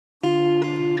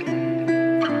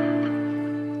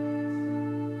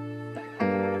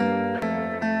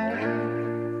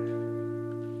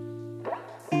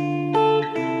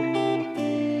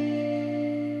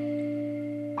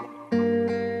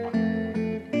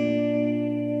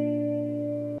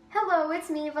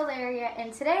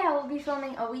and today I will be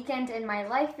filming a weekend in my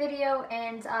life video,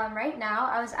 and right now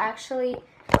I was actually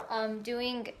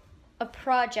doing a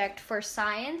project for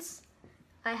science.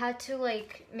 I had to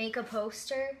make a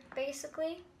poster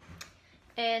basically,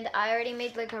 and I already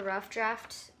made like a rough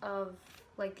draft of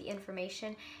the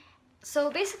information.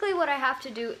 So basically what I have to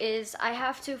do is I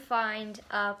have to find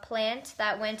a plant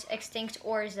that went extinct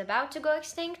or is about to go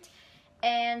extinct,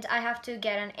 and I have to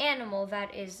get an animal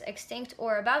that is extinct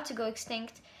or about to go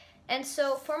extinct. And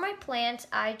so for my plant,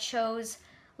 I chose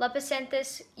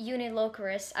Lepicenthus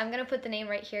unilocaris. I'm gonna put the name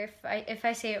right here if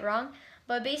I say it wrong.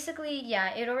 But basically,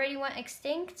 yeah, it already went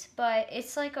extinct, but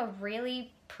it's like a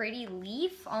really pretty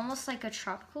leaf, almost like a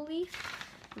tropical leaf.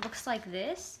 It looks like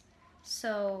this.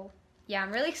 So yeah,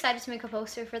 I'm really excited to make a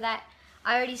poster for that.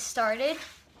 I already started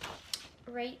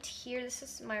right here. This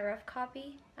is my rough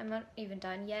copy. I'm not even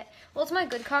done yet. Well, it's my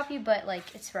good copy, but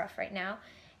it's rough right now.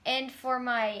 And for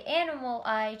my animal,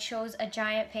 I chose a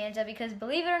giant panda because,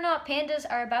 believe it or not, pandas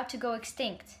are about to go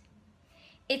extinct.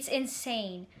 It's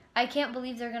insane. I can't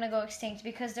believe they're gonna go extinct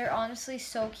because they're honestly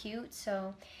so cute.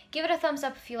 So give it a thumbs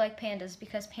up if you like pandas,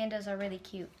 because pandas are really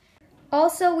cute.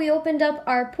 Also, we opened up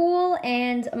our pool,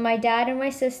 and my dad and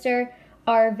my sister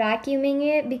are vacuuming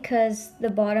it because the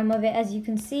bottom of it, as you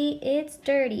can see, it's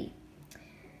dirty.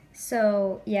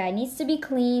 So yeah, it needs to be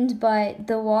cleaned, but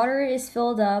the water is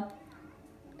filled up.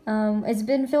 It's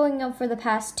been filling up for the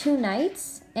past 2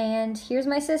 nights, and here's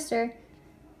my sister.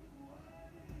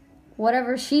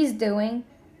 Whatever she's doing.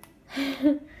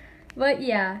 But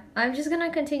yeah, I'm just gonna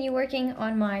continue working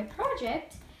on my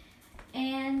project,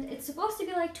 and it's supposed to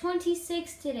be like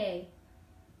 26 today.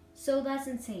 So that's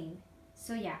insane.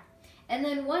 So yeah. And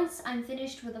then once I'm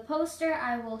finished with the poster,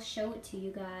 I will show it to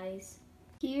you guys.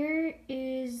 Here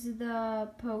is the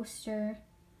poster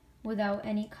without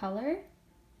any color,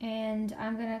 and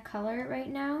I'm gonna color it right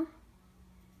now.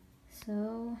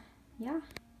 So yeah.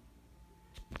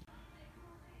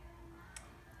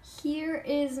 Here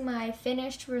is my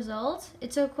finished result.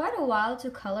 It took quite a while to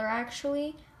color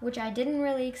actually, which I didn't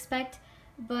really expect,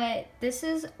 but this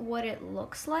is what it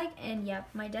looks like. And yep,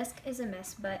 my desk is a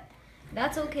mess, but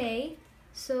that's okay.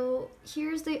 So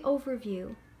here's the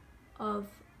overview of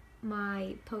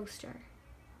my poster.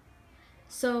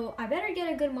 So I better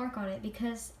get a good mark on it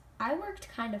because I worked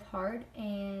kind of hard,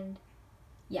 and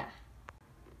yeah.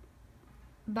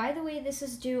 By the way, this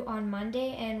is due on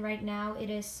Monday, and right now it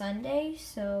is Sunday.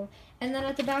 So, and then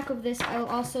at the back of this, I'll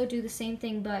also do the same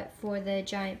thing, but for the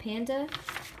giant panda.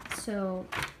 So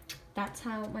that's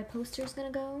how my poster is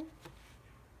gonna go.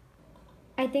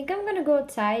 I think I'm gonna go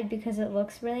outside because it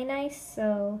looks really nice,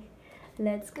 so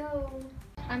let's go.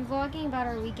 I'm vlogging about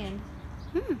our weekend.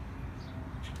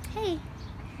 Hey.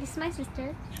 This is my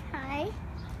sister. Hi.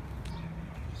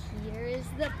 Here is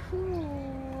the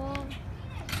pool.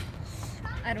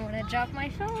 I don't want to drop my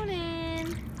phone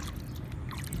in.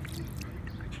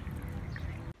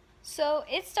 So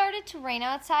it started to rain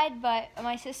outside, but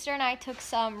my sister and I took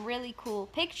some really cool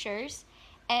pictures,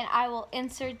 and I will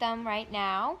insert them right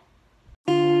now.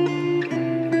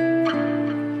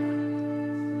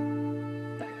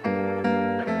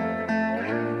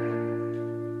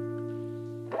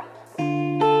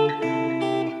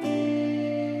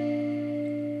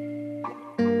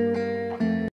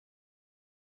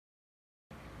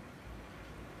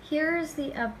 Here's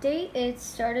the update. It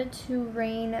started to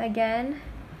rain again,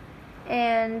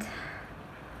 and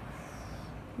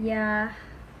yeah,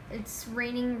 it's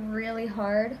raining really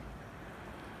hard.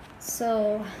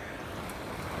 So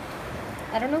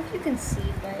I don't know if you can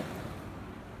see, but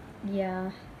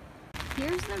yeah.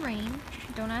 Here's the rain.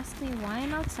 Don't ask me why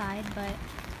I'm outside, but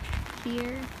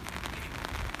here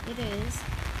it is.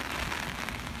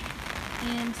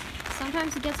 And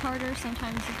sometimes it gets harder,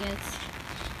 sometimes it gets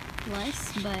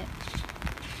less, but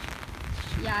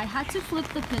yeah, I had to flip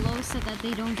the pillows so that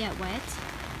they don't get wet,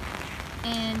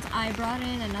 and I brought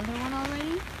in another one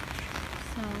already.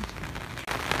 So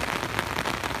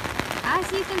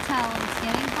as you can tell, it's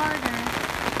getting harder,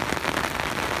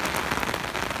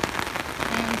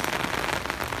 and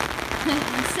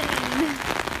insane.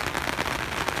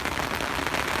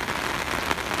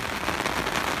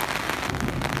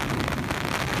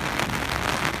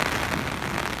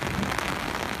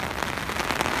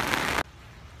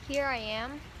 Here I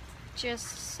am, just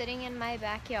sitting in my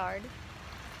backyard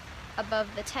above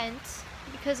the tent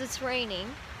because it's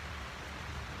raining.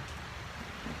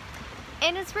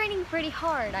 And it's raining pretty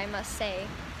hard, I must say.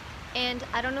 And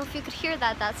I don't know if you could hear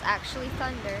that, that's actually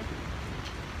thunder.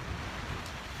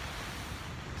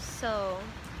 So,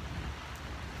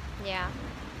 yeah.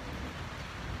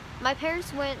 My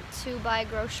parents went to buy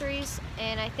groceries,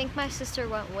 and I think my sister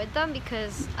went with them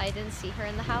because I didn't see her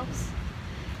in the house.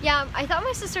 Yeah, I thought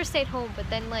my sister stayed home, but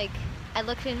then like I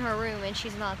looked in her room and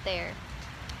she's not there.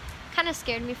 Kind of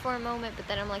scared me for a moment, but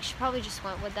then I'm like, she probably just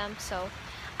went with them. So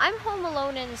I'm home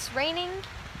alone and it's raining.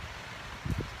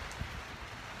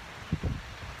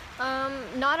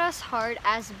 Not as hard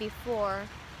as before,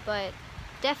 but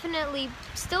definitely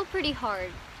still pretty hard.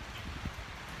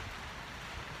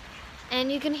 And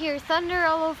you can hear thunder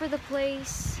all over the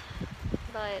place,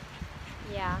 but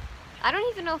yeah. I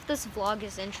don't even know if this vlog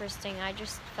is interesting. I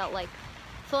just felt like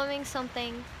filming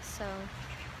something, so.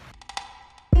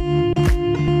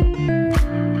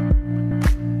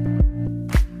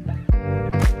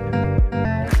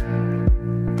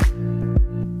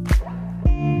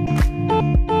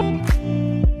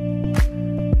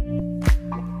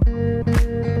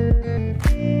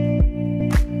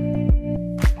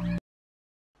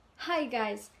 Hi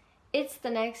guys, it's the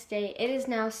next day. It is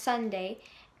now Sunday,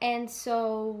 and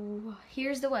so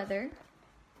here's the weather.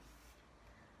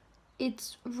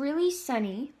 It's really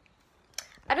sunny.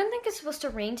 I don't think it's supposed to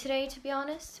rain today, to be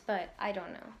honest, but I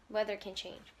don't know. Weather can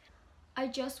change. I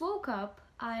just woke up,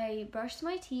 I brushed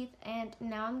my teeth, and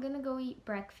now I'm gonna go eat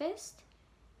breakfast.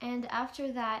 And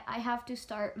after that, I have to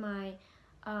start my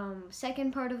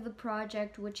second part of the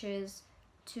project, which is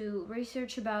to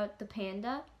research about the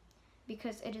panda,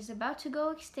 because it is about to go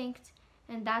extinct,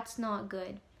 and that's not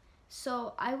good.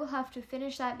 So I will have to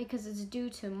finish that because it's due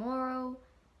tomorrow,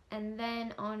 and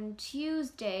then on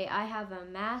Tuesday I have a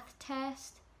math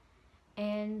test,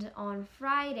 and on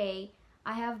Friday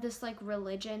I have this like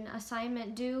religion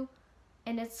assignment due,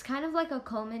 and it's kind of like a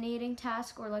culminating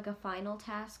task or like a final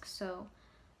task, so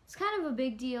it's kind of a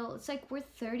big deal. It's like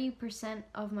worth 30%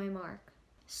 of my mark.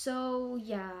 So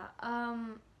yeah,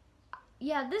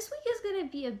 yeah, this week is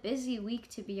gonna be a busy week,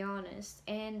 to be honest,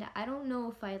 and I don't know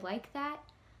if I like that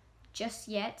just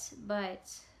yet, but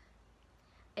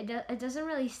it doesn't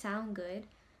really sound good.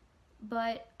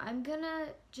 But I'm gonna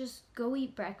just go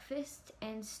eat breakfast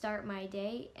and start my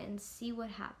day and see what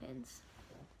happens.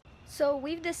 So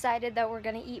we've decided that we're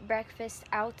gonna eat breakfast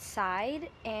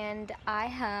outside, and I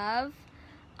have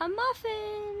a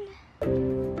muffin.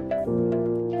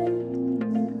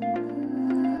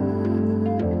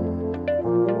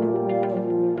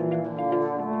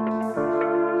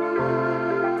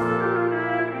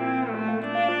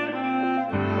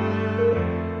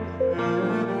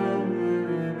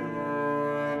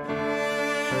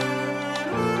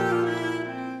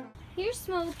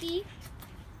 Smokey.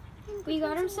 We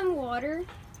got him some water.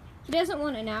 He doesn't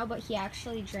want it now, but he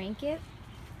actually drank it.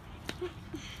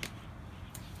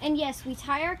 And yes, we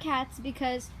tie our cats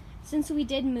because since we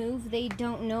did move, they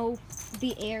don't know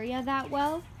the area that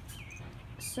well.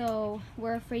 So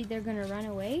we're afraid they're gonna run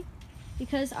away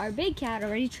because our big cat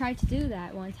already tried to do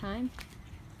that one time.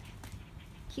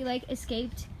 He like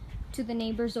escaped to the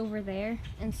neighbors over there,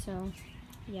 and so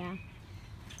yeah.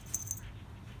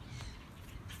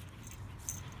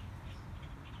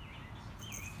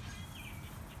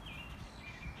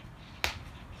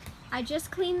 I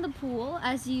just cleaned the pool,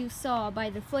 as you saw by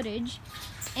the footage,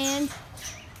 and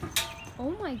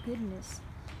oh my goodness,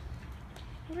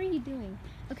 what are you doing?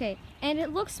 Okay, and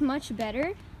it looks much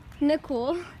better.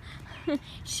 Nicole,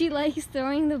 she likes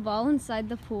throwing the ball inside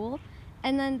the pool,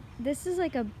 and then this is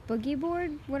like a boogie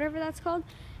board, whatever that's called,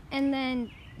 and then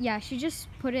yeah, she just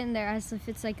put it in there as if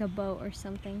it's like a boat or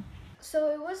something. So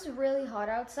it was really hot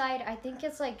outside. I think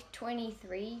it's like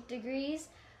 23 degrees.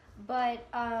 But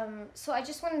so I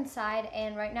just went inside,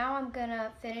 and right now I'm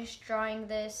gonna finish drawing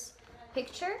this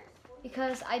picture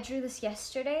because I drew this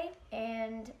yesterday,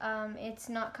 and it's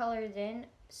not colored in,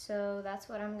 so that's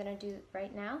what I'm gonna do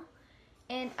right now.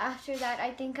 And after that, I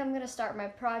think I'm gonna start my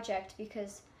project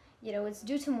because, you know, it's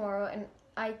due tomorrow, and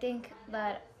I think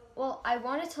that, well, I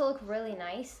want it to look really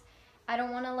nice. I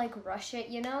don't want to like rush it,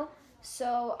 you know,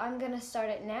 so I'm gonna start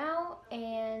it now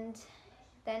and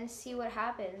then see what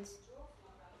happens.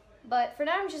 But for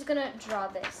now, I'm just gonna draw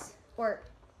this, or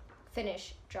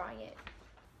finish drawing it.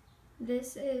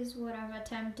 This is what I've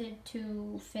attempted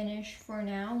to finish for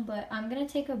now, but I'm gonna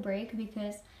take a break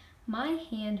because my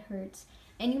hand hurts.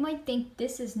 And you might think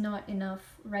this is not enough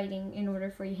writing in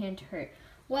order for your hand to hurt.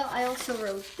 Well, I also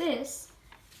wrote this,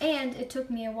 and it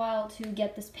took me a while to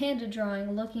get this panda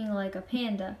drawing looking like a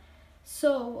panda.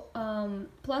 So,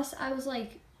 plus I was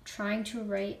like trying to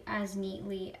write as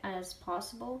neatly as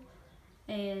possible.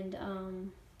 And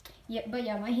yeah, but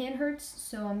yeah, my hand hurts,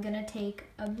 so I'm gonna take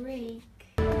a break.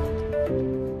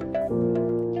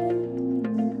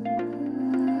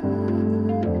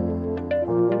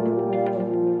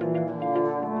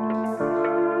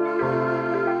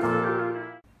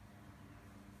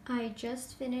 I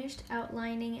just finished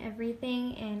outlining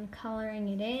everything and coloring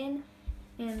it in,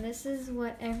 and this is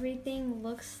what everything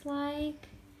looks like.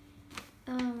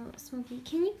 Smokey,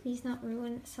 can you please not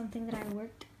ruin something that I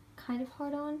worked kind of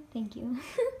hard on? Thank you.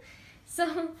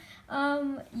 So,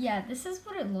 yeah, this is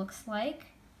what it looks like.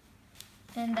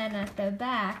 And then at the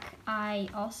back, I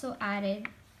also added,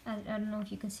 I don't know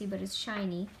if you can see, but it's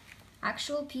shiny,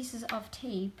 actual pieces of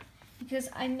tape, because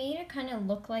I made it kind of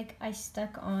look like I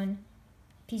stuck on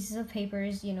pieces of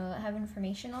papers, you know, that have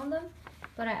information on them,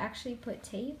 but I actually put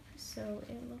tape, so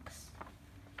it looks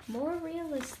more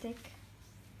realistic.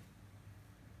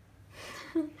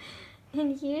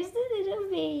 And here's the little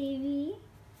baby.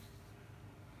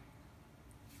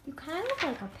 You kind of look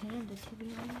like a panda, to be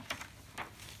honest.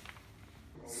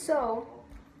 So,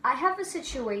 I have a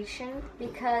situation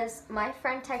because my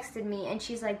friend texted me and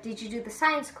she's like, did you do the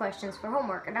science questions for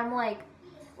homework? And I'm like,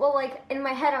 well, like, in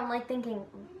my head, I'm like thinking,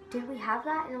 did we have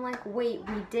that? And I'm like, wait,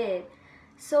 we did.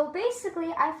 So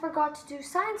basically, I forgot to do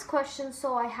science questions,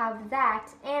 so I have that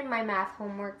and my math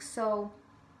homework, so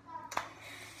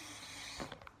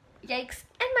yikes.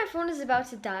 And my phone is about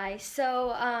to die,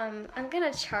 so I'm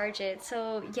gonna charge it,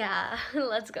 so yeah,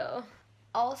 let's go.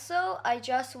 Also, I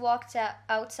just walked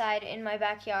outside in my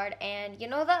backyard, and you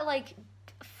know that like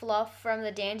fluff from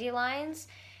the dandelions?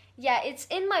 Yeah, it's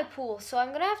in my pool, so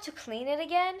I'm gonna have to clean it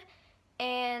again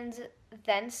and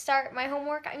then start my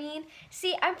homework. I mean,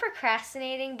 see, I'm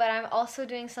procrastinating, but I'm also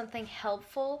doing something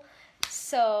helpful.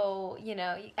 So, you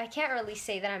know, I can't really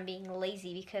say that I'm being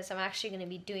lazy because I'm actually going to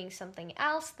be doing something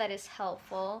else that is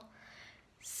helpful.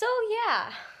 So,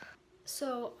 yeah.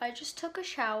 So, I just took a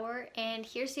shower and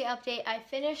here's the update. I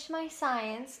finished my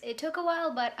science. It took a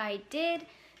while, but I did,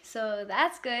 so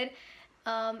that's good.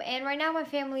 And right now my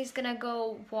family's going to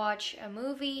go watch a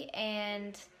movie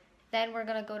and then we're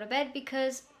going to go to bed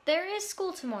because there is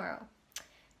school tomorrow.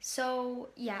 So,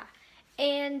 yeah.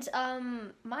 And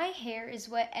my hair is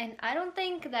wet, and I don't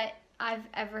think that I've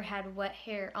ever had wet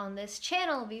hair on this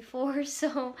channel before,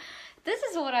 so this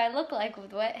is what I look like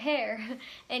with wet hair.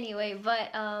 Anyway,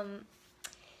 but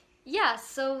yeah,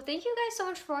 so thank you guys so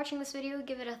much for watching this video.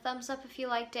 Give it a thumbs up if you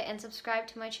liked it, and subscribe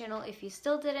to my channel if you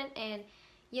still didn't, and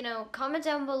you know, comment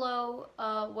down below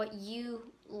what you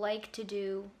like to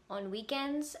do on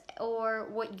weekends or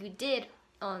what you did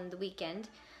on the weekend.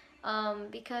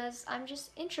 Because I'm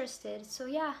just interested. So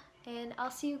yeah, and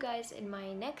I'll see you guys in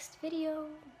my next video.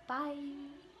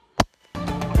 Bye!